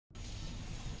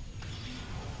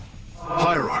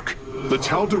Ragnarok. The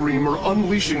Tal'Darim are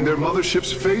unleashing their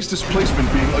mothership's phase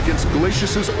displacement beam against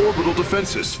Glacius's orbital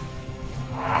defenses.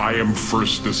 I am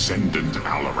First Descendant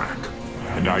Alarak,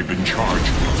 and I've been charged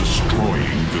with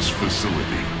destroying this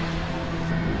facility.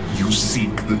 You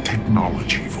seek the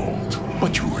technology vault,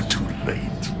 but you are too late.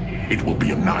 It will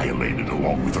be annihilated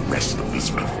along with the rest of this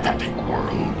pathetic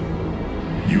world.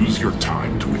 Use your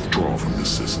time to withdraw from the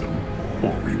system,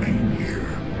 or remain here,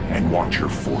 and watch your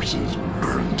forces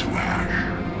burn to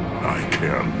ash. I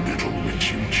care little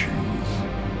which you choose.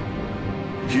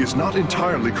 He is not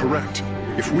entirely correct.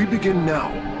 If we begin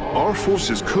now, our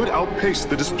forces could outpace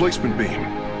the displacement beam.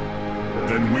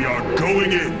 Then we are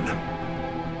going in!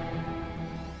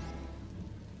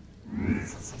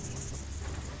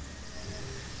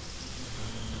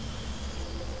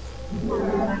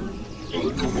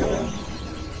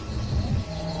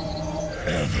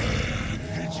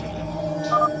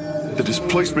 The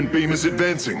displacement beam is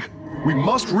advancing. We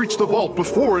must reach the vault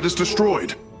before it is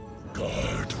destroyed.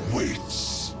 Guard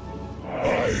waits.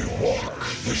 I walk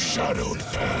the shadowed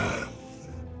path.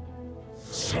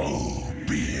 So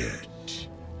be it.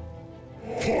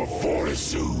 For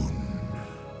soon,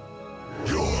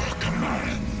 your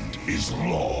command is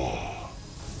law.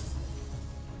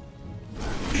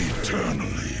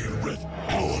 Eternally, with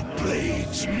our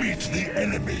blades meet the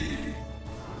enemy.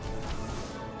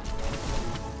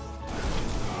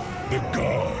 The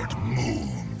guard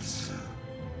moves.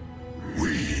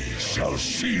 We shall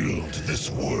shield this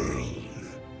world.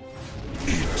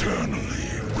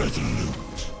 Eternally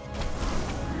resolute.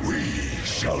 We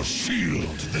shall shield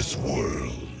this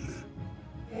world.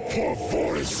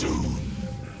 For soon.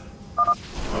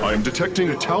 I am detecting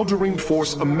a Tal'Darim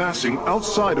force amassing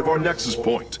outside of our nexus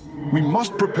point. We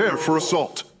must prepare for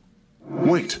assault.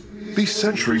 Wait, these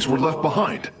sentries were left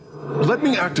behind. Let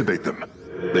me activate them.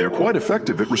 They are quite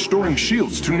effective at restoring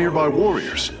shields to nearby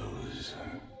warriors.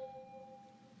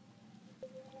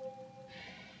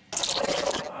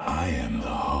 I am the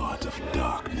heart of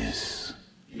darkness.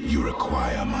 You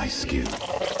require my skill.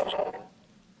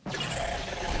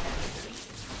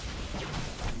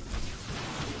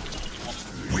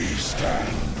 We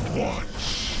stand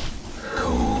watch.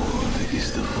 Cold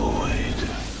is the void.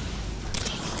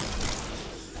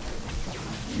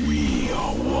 We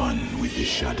are one with the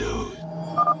shadows.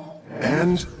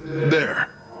 And there.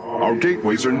 Our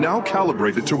gateways are now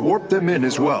calibrated to warp them in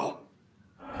as well.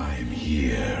 I am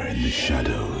here in the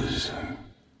shadows.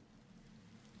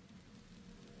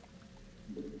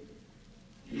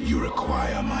 You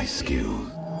require my skill.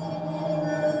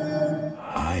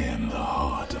 I am the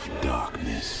heart of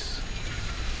darkness.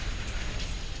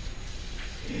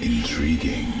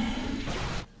 Intriguing.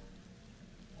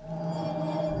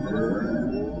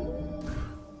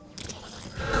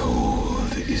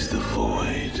 Cold is the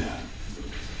void.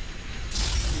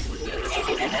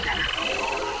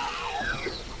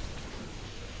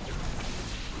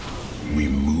 We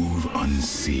move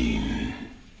unseen.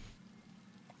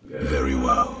 Very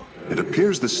well. It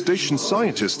appears the station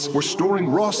scientists were storing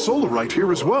Raw Solarite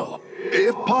here as well.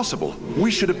 If possible,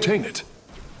 we should obtain it.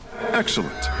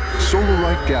 Excellent.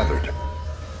 Solarite gathered.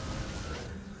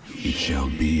 It shall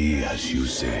be as you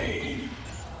say.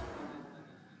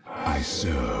 I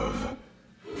serve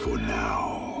for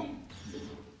now.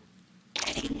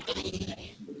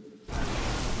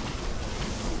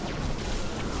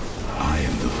 I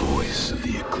am the voice of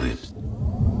the eclipse.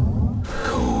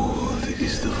 Cold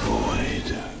is the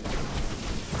void.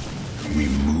 We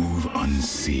move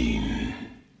unseen.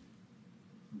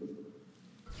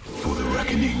 For the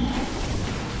reckoning.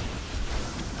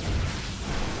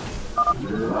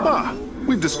 Ah,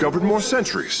 we've discovered more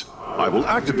sentries. I will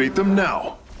activate them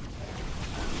now.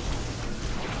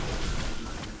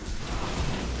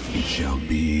 It shall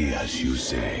be as you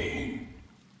say.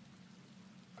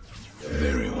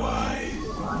 Very wise.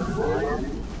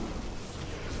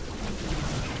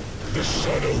 The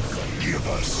shadow, give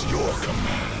us your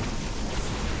command.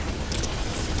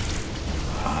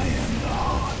 I am the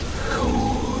heart.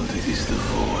 Cold is the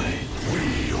void. We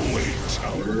await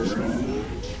our charge.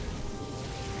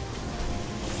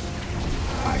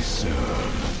 I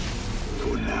serve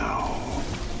for now.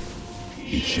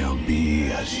 It shall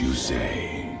be as you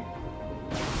say.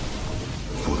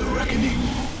 For the reckoning.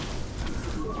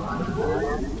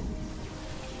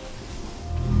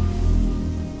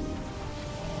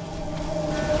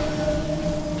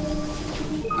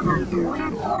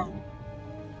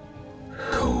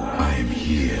 I am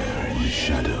here in the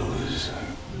shadows.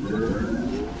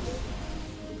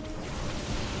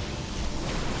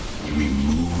 We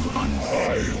move on.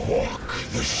 I walk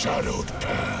the shadowed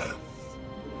path.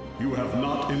 You have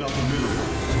not enough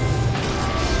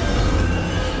minerals.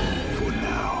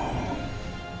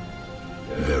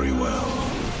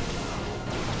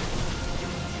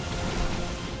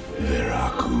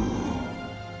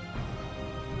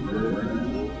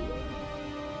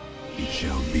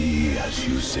 as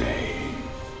you say.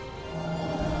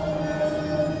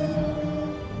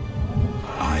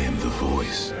 I am the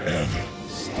voice. Ever,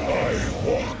 I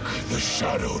walk the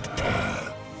shadowed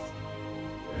path.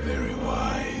 Very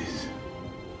wise.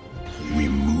 We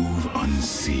move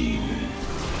unseen.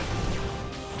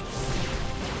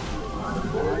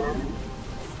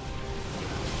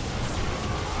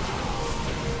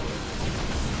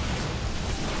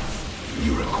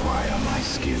 You require my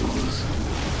skills.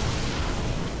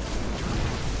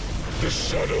 The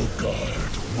Shadow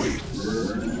Guard waits.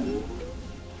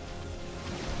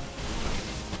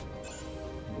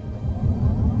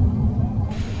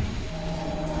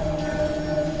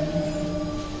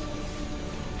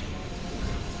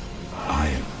 I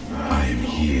am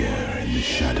here in the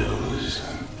shadows.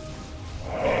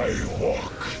 I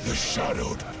walk the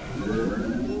shadowed.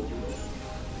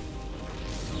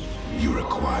 You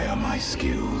require my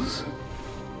skills.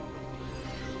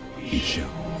 Each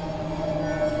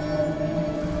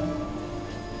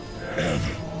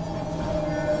Ever.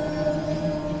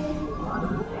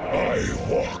 I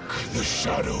walk the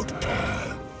shadowed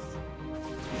path.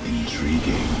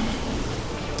 intriguing.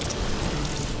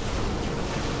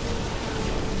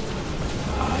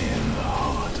 I am the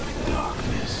heart of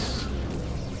darkness.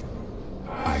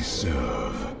 I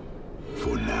serve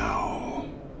for now.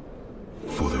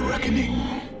 For the reckoning.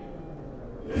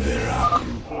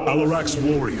 Alarak's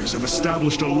warriors have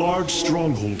established a large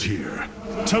stronghold here.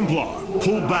 Templar,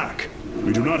 pull back.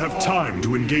 We do not have time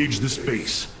to engage this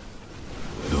base.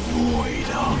 The void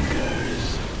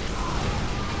hungers.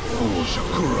 Oh,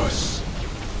 Shakuras.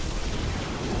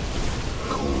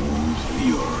 Cold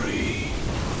fury.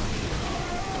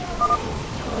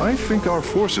 I think our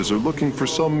forces are looking for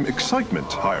some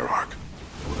excitement, Hierarch.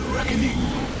 For the reckoning.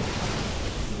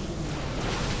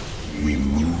 We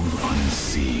move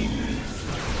unseen.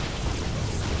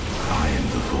 I am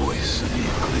the voice of the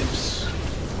eclipse.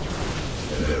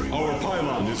 Our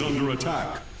pylon is under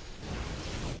attack.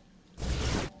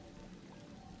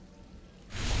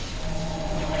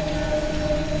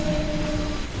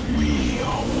 We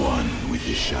are one with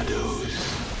the shadows.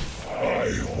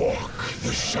 I walk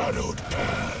the shadowed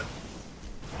path.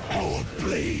 Our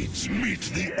blades meet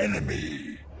the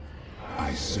enemy.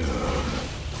 I serve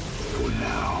for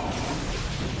now.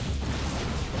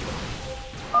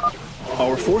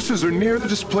 Our forces are near the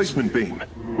displacement beam.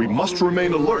 We must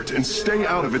remain alert and stay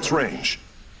out of its range.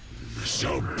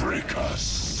 Shall break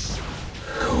us.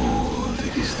 Cold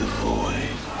is the void.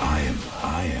 I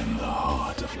am the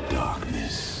heart of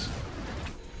darkness.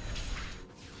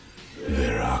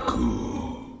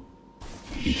 Veraku.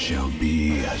 It shall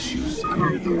be as you say.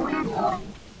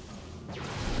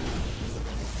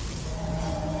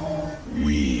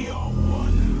 We are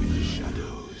one with the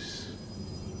shadows.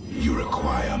 You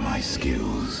require my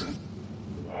skills.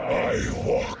 I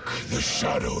walk the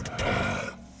shadowed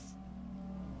path.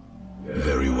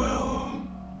 Very well.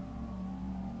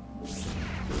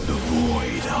 The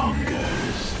void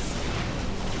hungers.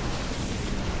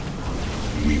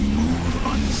 We move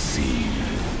unseen.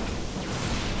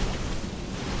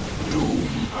 Doom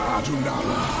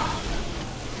Adunala.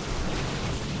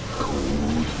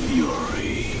 Cold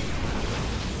fury.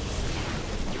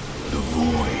 The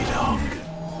void hunger.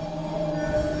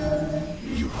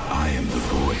 I am the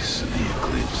voice of the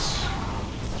eclipse.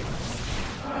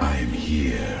 I am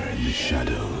here in the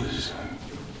shadows.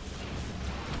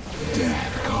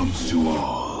 Death comes to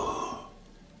all.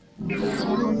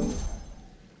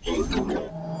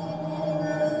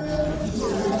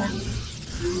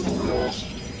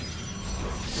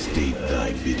 State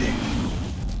thy bidding.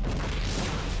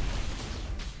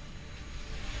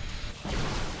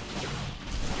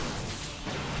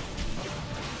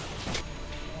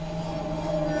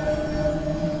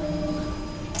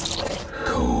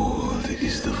 Cold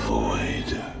is the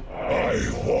void. I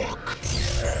walk.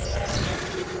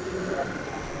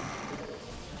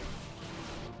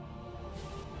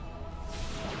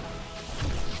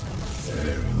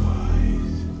 Very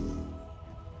wise.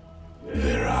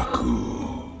 Veraku.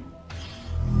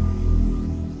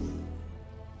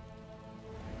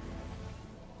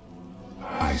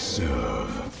 I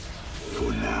serve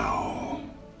for now.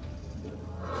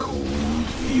 Cold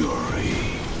fury.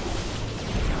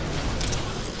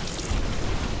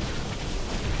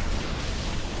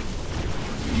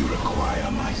 You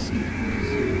require my skills.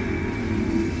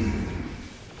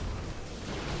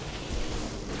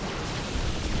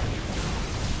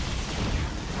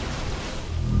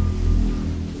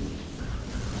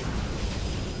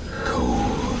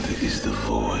 Cold is the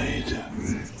void.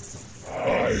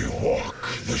 I walk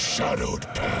the shadowed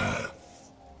path.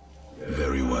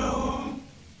 Very well.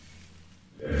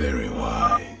 Very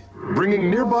wise.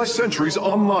 bringing nearby sentries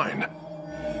online.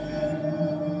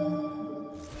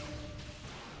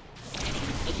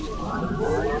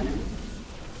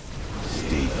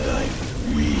 State thy,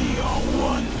 we are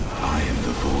one. I am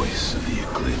the voice of the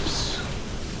eclipse.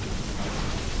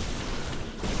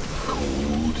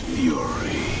 Cold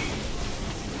fury.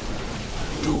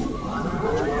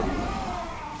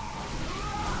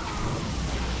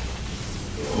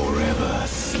 Forever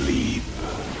sleep.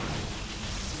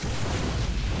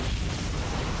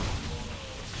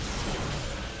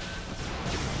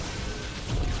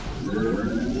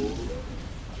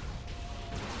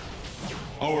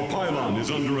 Our pylon is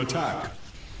under attack.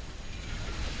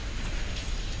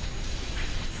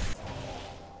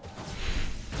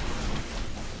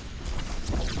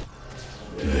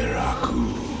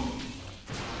 Veraku.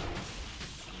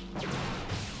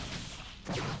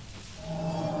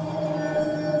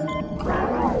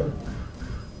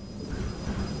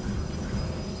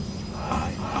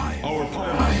 Our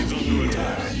pylon is under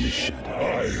attack. In the shadow.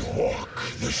 I walk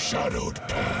the shadowed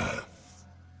path.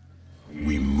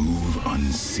 We move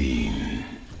unseen.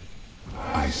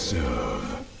 I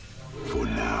serve for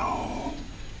now.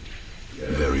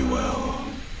 Very well.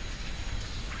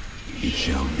 It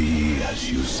shall be as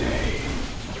you say.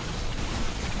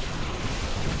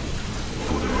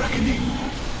 For the reckoning.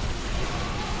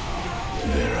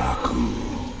 Veraku.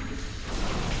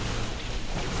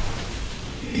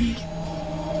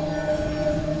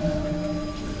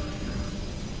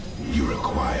 You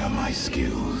require my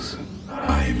skills.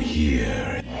 I am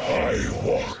here. I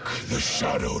walk the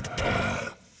shadowed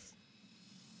path.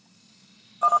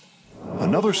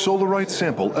 Another Solarite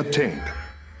sample obtained.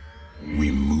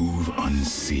 We move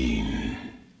unseen.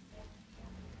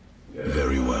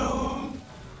 Very well.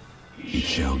 It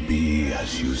shall be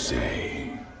as you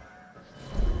say.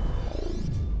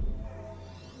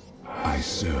 I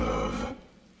serve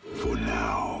for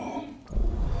now.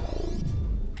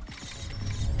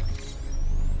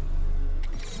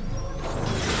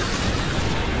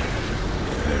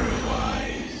 Very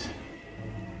wise.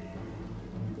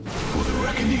 For the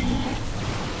reckoning.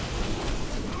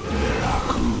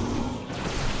 Veraku.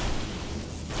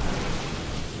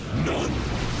 None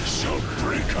shall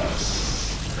break us.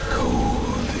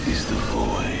 Cold is the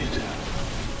void.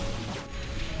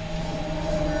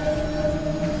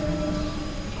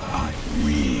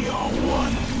 We are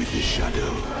one with the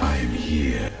shadow. I am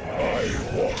here. I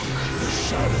walk the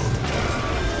shadowed path.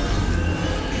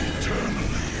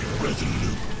 Eternally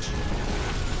resolute.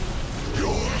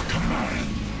 Your command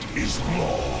is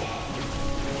law.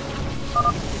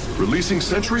 Releasing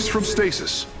sentries from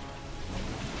stasis.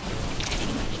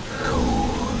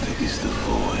 Cold is the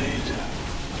void.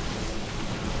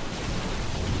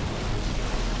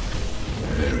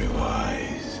 Very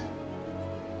wise.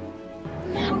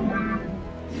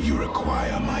 You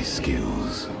require my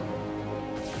skills.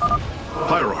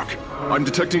 Hierarch, I'm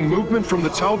detecting movement from the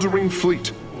Tal'Darim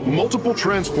fleet. Multiple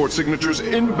transport signatures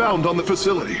inbound on the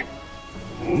facility.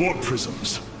 Warp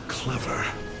prisms. Clever.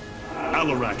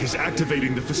 Alarak is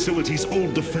activating the facility's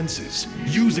old defenses,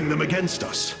 using them against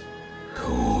us.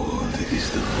 Cold is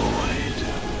the void.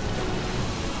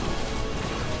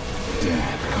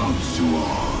 Death comes to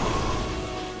all.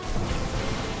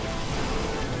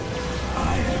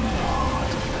 I am the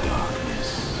heart of darkness.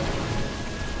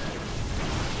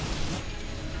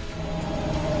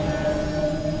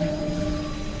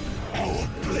 Our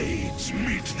blades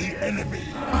meet the enemy.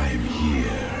 I am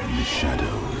here in the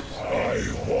shadows. I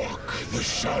walk the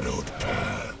shadowed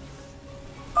path.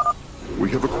 We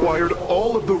have acquired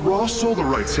all of the Raw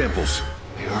Solarite samples.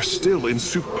 They are still in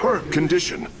superb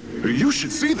condition. You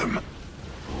should see them.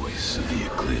 Voice of the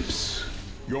eclipse.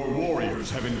 Your warriors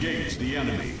have engaged the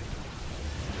enemy.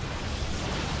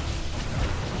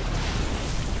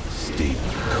 State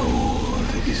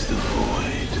cold is the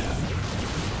void.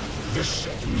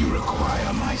 You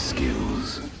require my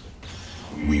skills.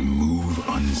 We move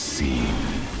unseen.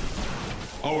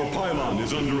 Our pylon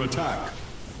is under attack.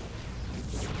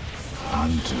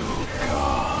 Unto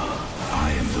Ka,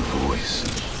 I am the voice.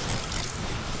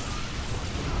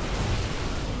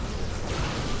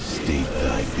 State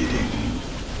thy bidding.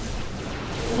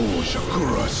 O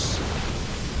Shakuras.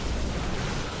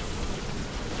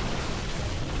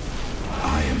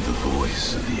 I am the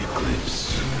voice of the eclipse.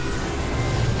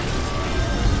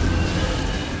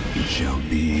 It shall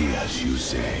be as you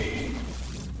say.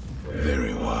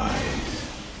 Very wise.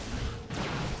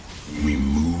 We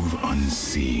move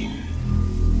unseen.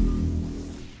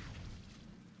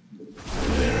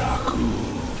 Veraku.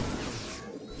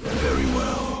 Very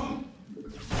well.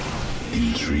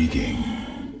 Intriguing.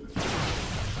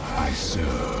 I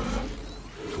serve.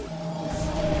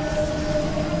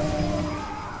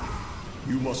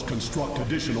 must construct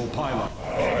additional pylons.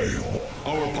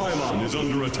 Our pylon is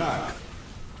under attack.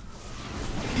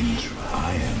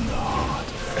 I am the heart.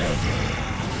 Ever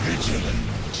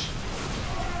vigilant.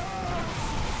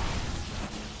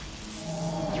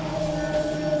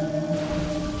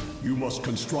 You must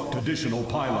construct additional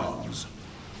pylons.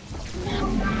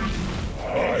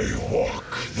 I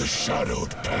walk the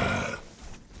shadowed path.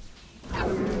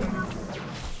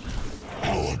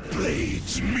 Our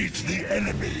blades meet the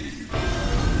enemy.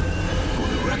 For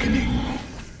the reckoning.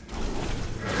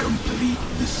 Complete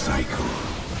the cycle.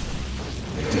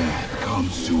 Death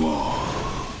comes to all.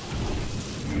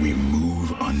 We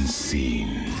move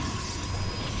unseen.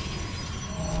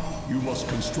 You must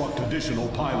construct additional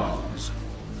pylons.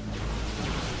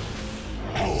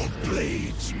 Our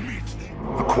blades meet the...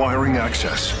 Acquiring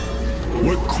access.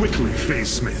 Work quickly, Phase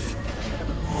Smith.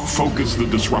 Focus the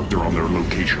disruptor on their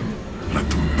location. Let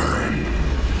them burn.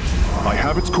 I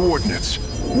have its coordinates.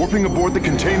 Warping aboard the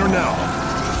container now.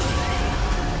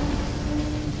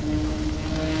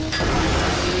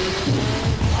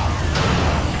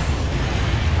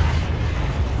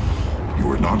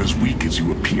 You are not as weak as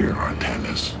you appear,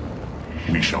 Artanis.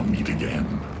 We shall meet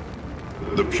again.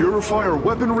 The Purifier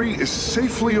weaponry is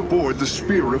safely aboard the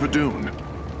Spear of Adun.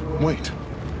 Wait,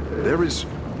 there is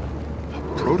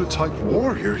a prototype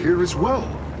warrior here as well.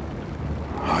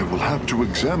 I will have to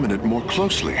examine it more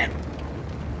closely.